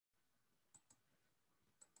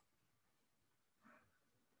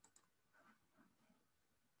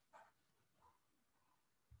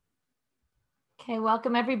Okay,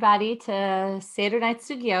 welcome everybody to Seder night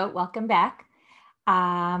Sugiyot. Welcome back.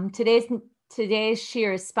 Today's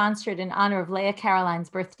shir is sponsored in honor of Leah Caroline's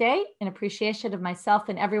birthday, in appreciation of myself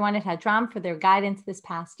and everyone at Hadran for their guidance this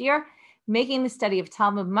past year, making the study of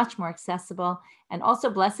Talmud much more accessible, and also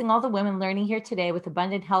blessing all the women learning here today with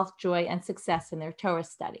abundant health, joy, and success in their Torah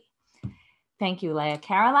study. Thank you, Leah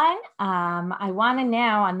Caroline. I want to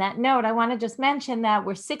now, on that note, I want to just mention that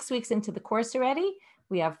we're 6 weeks into the course already.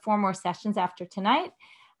 We have 4 more sessions after tonight.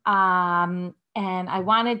 And I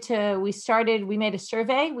wanted to, we made a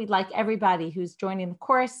survey. We'd like everybody who's joining the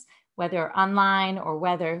course, whether online or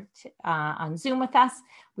whether on Zoom with us,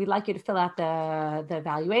 we'd like you to fill out the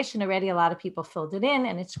evaluation already. A lot of people filled it in,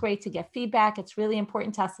 and it's great to get feedback. It's really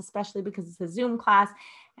important to us, especially because it's a Zoom class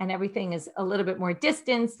and everything is a little bit more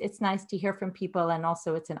distanced. It's nice to hear from people, and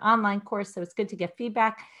also it's an online course, so it's good to get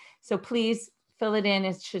feedback. So please fill it in.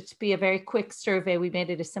 It should be a very quick survey. We made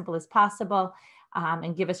it as simple as possible,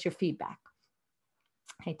 and give us your feedback.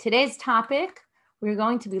 Okay, today's topic, we're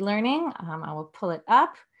going to be learning, I will pull it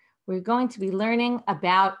up. We're going to be learning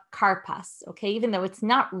about Karpas, okay? Even though it's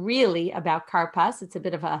not really about Karpas, it's a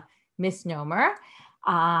bit of a misnomer,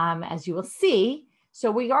 as you will see. So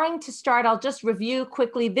we're going to start, I'll just review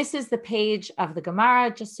quickly. This is the page of the Gemara,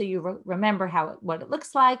 just so you remember what it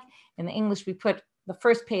looks like. In the English, we put the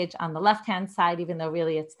first page on the left-hand side, even though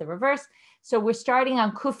really it's the reverse. So we're starting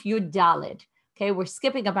on Kuf Yud Dalid. Okay, we're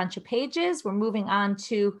skipping a bunch of pages. We're moving on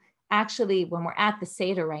to, actually, when we're at the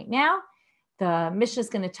Seder right now, the Mishnah is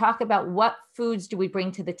going to talk about what foods do we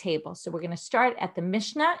bring to the table. So we're going to start at the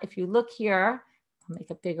Mishnah. If you look here, I'll make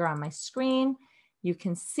it bigger on my screen. You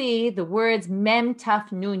can see the words Mem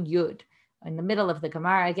Taf Nun Yud in the middle of the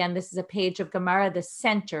Gemara. Again, this is a page of Gemara. The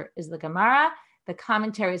center is the Gemara. The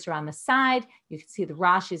commentaries are on the side. You can see the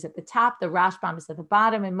Rashi is at the top. The Rashbam is at the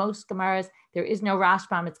bottom. In most Gemaras, there is no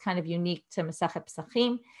Rashbam. It's kind of unique to Masechet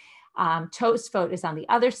Pesachim. Tosfot is on the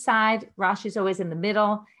other side. Rashi is always in the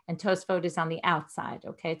middle, and Tosfot is on the outside.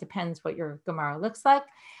 Okay, it depends what your Gemara looks like.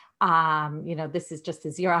 This is just a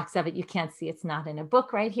Xerox of it. You can't see, it's not in a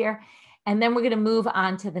book right here. And then we're going to move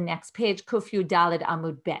on to the next page, Kuf Yud Dalid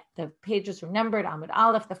Amud Bet. The pages are numbered, Amud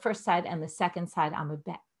Aleph, the first side, and the second side, Amud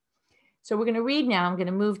Bet. So we're going to read now. I'm going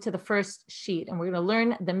to move to the first sheet, and we're going to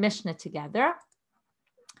learn the Mishnah together.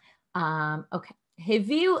 Okay,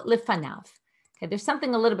 Heviu Lifanav. Okay, there's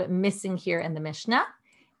something a little bit missing here in the Mishnah.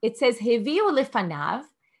 It says, Heviu Lifanav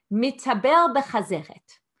mitabel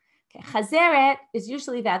bechazeret. Okay, chazeret is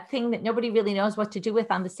usually that thing that nobody really knows what to do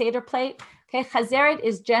with on the Seder plate. Okay, chazeret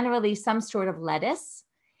is generally some sort of lettuce.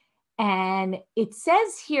 And it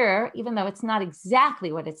says here, even though it's not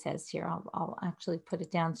exactly what it says here, I'll actually put it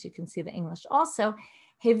down so you can see the English also.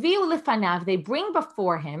 Heviu lifanav, they bring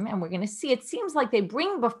before him, and we're going to see, it seems like they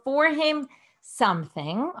bring before him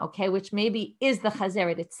something, okay, which maybe is the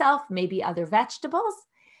chazeret itself, maybe other vegetables.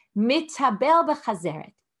 Mitabel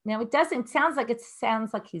bechazeret. Now it sounds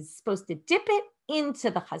like he's supposed to dip it into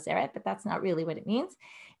the chazeret, but that's not really what it means.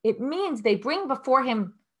 It means they bring before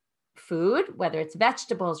him food, whether it's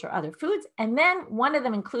vegetables or other foods, and then one of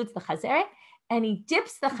them includes the chazeret, and he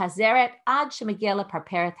dips the chazeret ad shemegela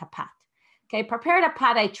parperet hapat. Okay, parperet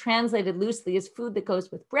hapat I translated loosely as food that goes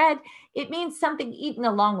with bread. It means something eaten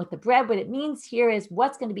along with the bread. What it means here is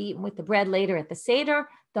what's going to be eaten with the bread later at the Seder,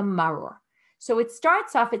 the maror. So it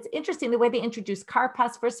starts off, it's interesting the way they introduce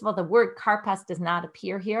Karpas. First of all, the word Karpas does not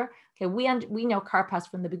appear here. Okay, we know Karpas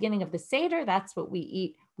from the beginning of the Seder. That's what we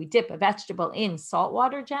eat. We dip a vegetable in salt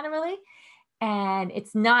water generally. And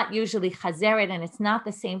it's not usually chazeret, and it's not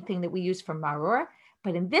the same thing that we use for maror.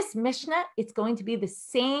 But in this Mishnah, it's going to be the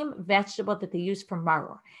same vegetable that they use for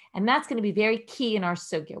maror. And that's going to be very key in our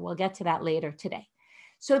sugya. We'll get to that later today.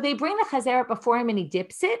 So they bring the chazeret before him and he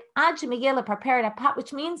dips it, ad shemegela parperet hapat,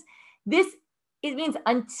 which means it means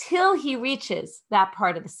until he reaches that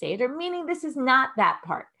part of the Seder, meaning this is not that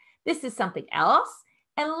part. This is something else.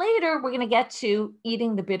 And later we're going to get to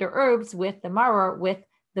eating the bitter herbs with the maror, with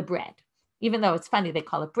the bread. Even though it's funny, they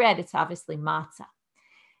call it bread, it's obviously matzah.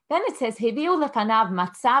 Then it says, Heviu lefanav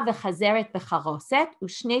matzah v'chazeret b'charoset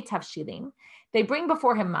u'shnei tavshilim. They bring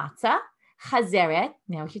before him matzah, chazeret.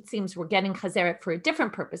 Now it seems we're getting chazeret for a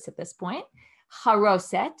different purpose at this point.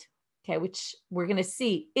 Charoset. Okay, which we're going to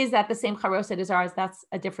see, is that the same charoset as ours? That's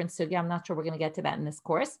a different sugya. I'm not sure we're going to get to that in this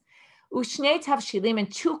course. Ushnei tavshilim,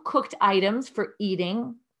 and 2 cooked items for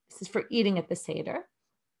eating. This is for eating at the Seder.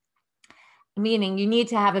 Meaning you need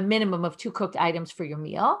to have a minimum of 2 cooked items for your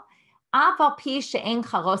meal. Aval pi she'en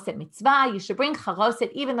charoset mitzvah. You should bring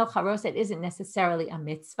charoset, even though charoset isn't necessarily a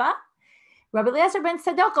mitzvah. Rabbi Eliezer ben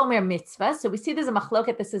Sadok omer mitzvah. So we see there's a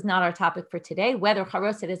machloket. This is not our topic for today, whether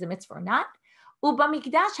charoset is a mitzvah or not.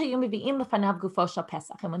 Ubamikdash hayu mevi'im lefanav gufo shel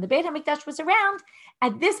Pesach. And when the Beit HaMikdash was around,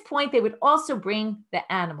 at this point, they would also bring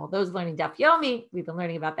the animal. Those learning Daf Yomi, we've been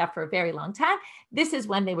learning about that for a very long time. This is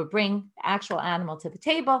when they would bring the actual animal to the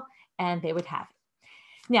table and they would have it.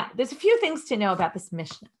 Now, there's a few things to know about this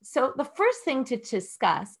Mishnah. So the first thing to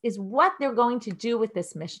discuss is what they're going to do with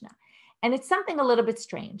this Mishnah. And it's something a little bit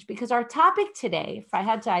strange because our topic today,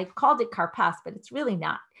 I called it Karpas, but it's really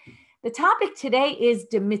not. The topic today is,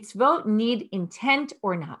 do mitzvot need intent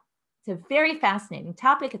or not? It's a very fascinating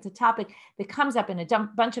topic. It's a topic that comes up in a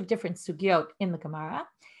bunch of different Sugiyot in the Gemara.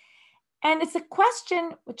 And it's a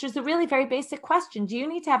question, which is a really very basic question. Do you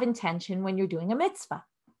need to have intention when you're doing a mitzvah?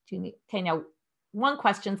 Now, one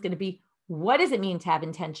question is going to be, what does it mean to have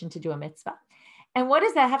intention to do a mitzvah? And what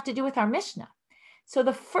does that have to do with our Mishnah? So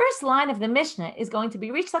the first line of the Mishnah is going to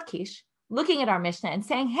be Rish Lakish looking at our Mishnah and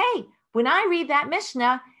saying, hey, when I read that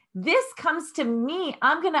Mishnah, this comes to me.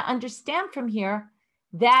 I'm going to understand from here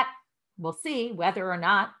that we'll see whether or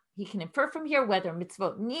not he can infer from here whether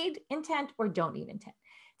mitzvot need intent or don't need intent.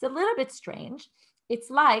 It's a little bit strange. It's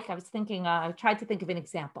like, I tried to think of an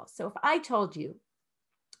example. So if I told you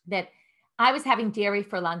that I was having dairy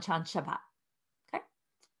for lunch on Shabbat, okay?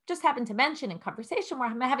 Just happened to mention in conversation where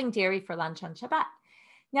I'm having dairy for lunch on Shabbat.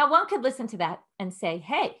 Now one could listen to that and say,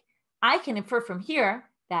 hey, I can infer from here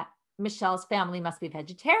that Michelle's family must be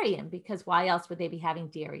vegetarian because why else would they be having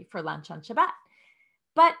dairy for lunch on Shabbat?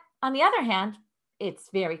 But on the other hand, it's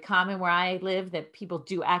very common where I live that people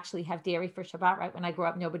do actually have dairy for Shabbat, right? When I grew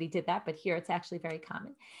up, nobody did that, but here it's actually very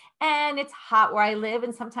common. And it's hot where I live,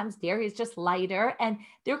 and sometimes dairy is just lighter. And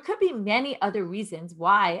there could be many other reasons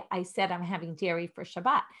why I said I'm having dairy for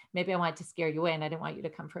Shabbat. Maybe I wanted to scare you away and I didn't want you to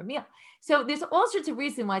come for a meal. So there's all sorts of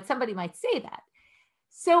reasons why somebody might say that.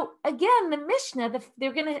 So again, the Mishnah,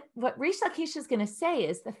 what Rish Lakish is going to say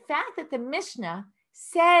is the fact that the Mishnah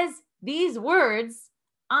says these words,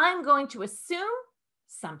 I'm going to assume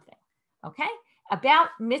something, okay, about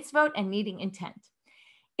mitzvot and needing intent.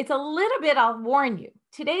 It's a little bit, I'll warn you,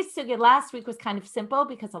 today's sugya last week was kind of simple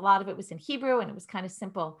because a lot of it was in Hebrew and it was kind of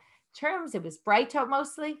simple terms. It was Brighto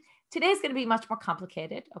mostly. Today's going to be much more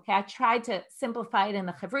complicated, okay? I tried to simplify it in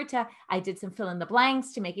the Chavruta. I did some fill in the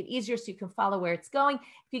blanks to make it easier so you can follow where it's going.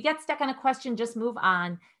 If you get stuck on a question, just move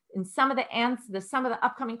on. In some of the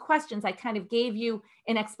upcoming questions, I kind of gave you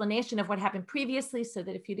an explanation of what happened previously so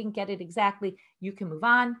that if you didn't get it exactly, you can move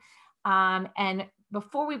on. And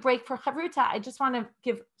before we break for Chavruta, I just want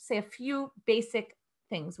to say a few basic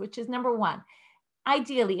things, which is number one,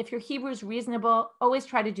 ideally, if your Hebrew is reasonable, always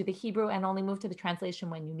try to do the Hebrew and only move to the translation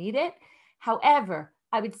when you need it. However,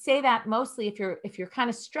 I would say that mostly if you're kind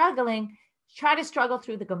of struggling, try to struggle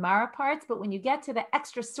through the Gemara parts, but when you get to the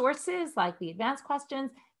extra sources, like the advanced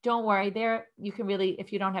questions, don't worry there. You can really,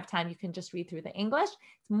 if you don't have time, you can just read through the English.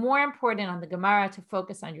 It's more important on the Gemara to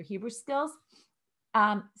focus on your Hebrew skills.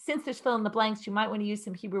 Since there's fill in the blanks, you might want to use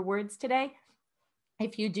some Hebrew words today.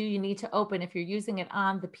 If you do, you need to open, if you're using it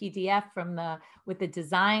on the PDF with the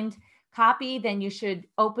designed copy, then you should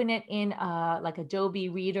open it in like Adobe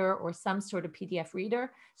Reader or some sort of PDF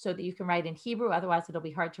reader so that you can write in Hebrew. Otherwise, it'll be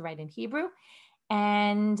hard to write in Hebrew.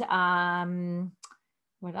 And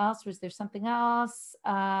what else? Was there something else?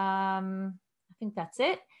 I think that's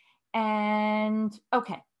it. And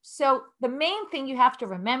okay, so the main thing you have to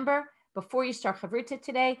remember before you start Chavruta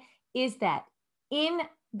today is that in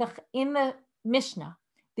the Mishnah,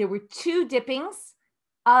 there were two dippings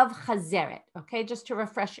of Chazeret, okay, just to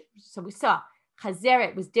refresh it. So we saw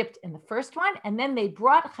Chazeret was dipped in the first one, and then they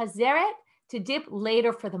brought Chazeret to dip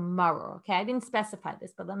later for the maror, okay? I didn't specify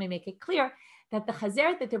this, but let me make it clear that the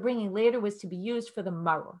Chazeret that they're bringing later was to be used for the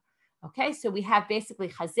maror, okay? So we have basically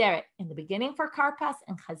Chazeret in the beginning for Karpas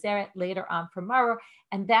and Chazeret later on for maror,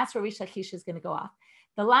 and that's where Rish Lakish is going to go off.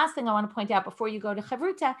 The last thing I want to point out before you go to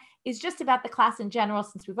Chavruta is just about the class in general.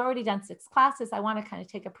 Since we've already done 6 classes, I want to kind of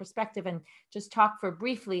take a perspective and just talk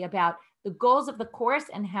briefly about the goals of the course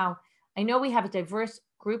and how I know we have a diverse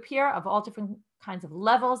group here of all different kinds of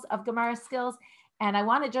levels of Gemara skills. And I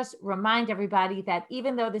want to just remind everybody that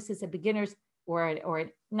even though this is a beginner's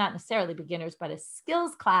or not necessarily beginners, but a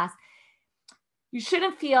skills class, you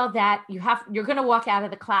shouldn't feel that you're going to walk out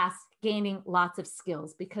of the class gaining lots of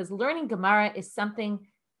skills, because learning Gemara is something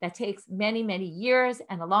that takes many, many years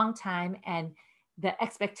and a long time. And the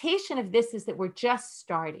expectation of this is that we're just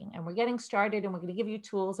starting and we're getting started, and we're going to give you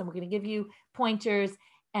tools and we're going to give you pointers.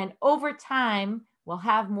 And over time, we'll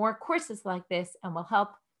have more courses like this and we'll help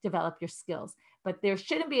develop your skills. But there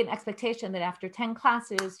shouldn't be an expectation that after 10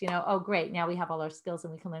 classes, oh, great, now we have all our skills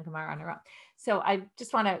and we can learn Gemara on our own. So I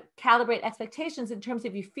just want to calibrate expectations in terms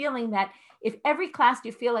of you feeling that if every class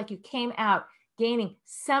you feel like you came out gaining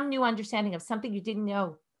some new understanding of something you didn't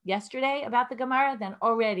know yesterday about the Gemara, then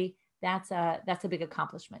already that's a big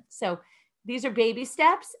accomplishment. So these are baby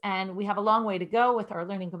steps, and we have a long way to go with our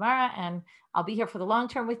learning Gemara, and I'll be here for the long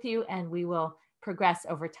term with you, and we will progress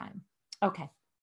over time. Okay.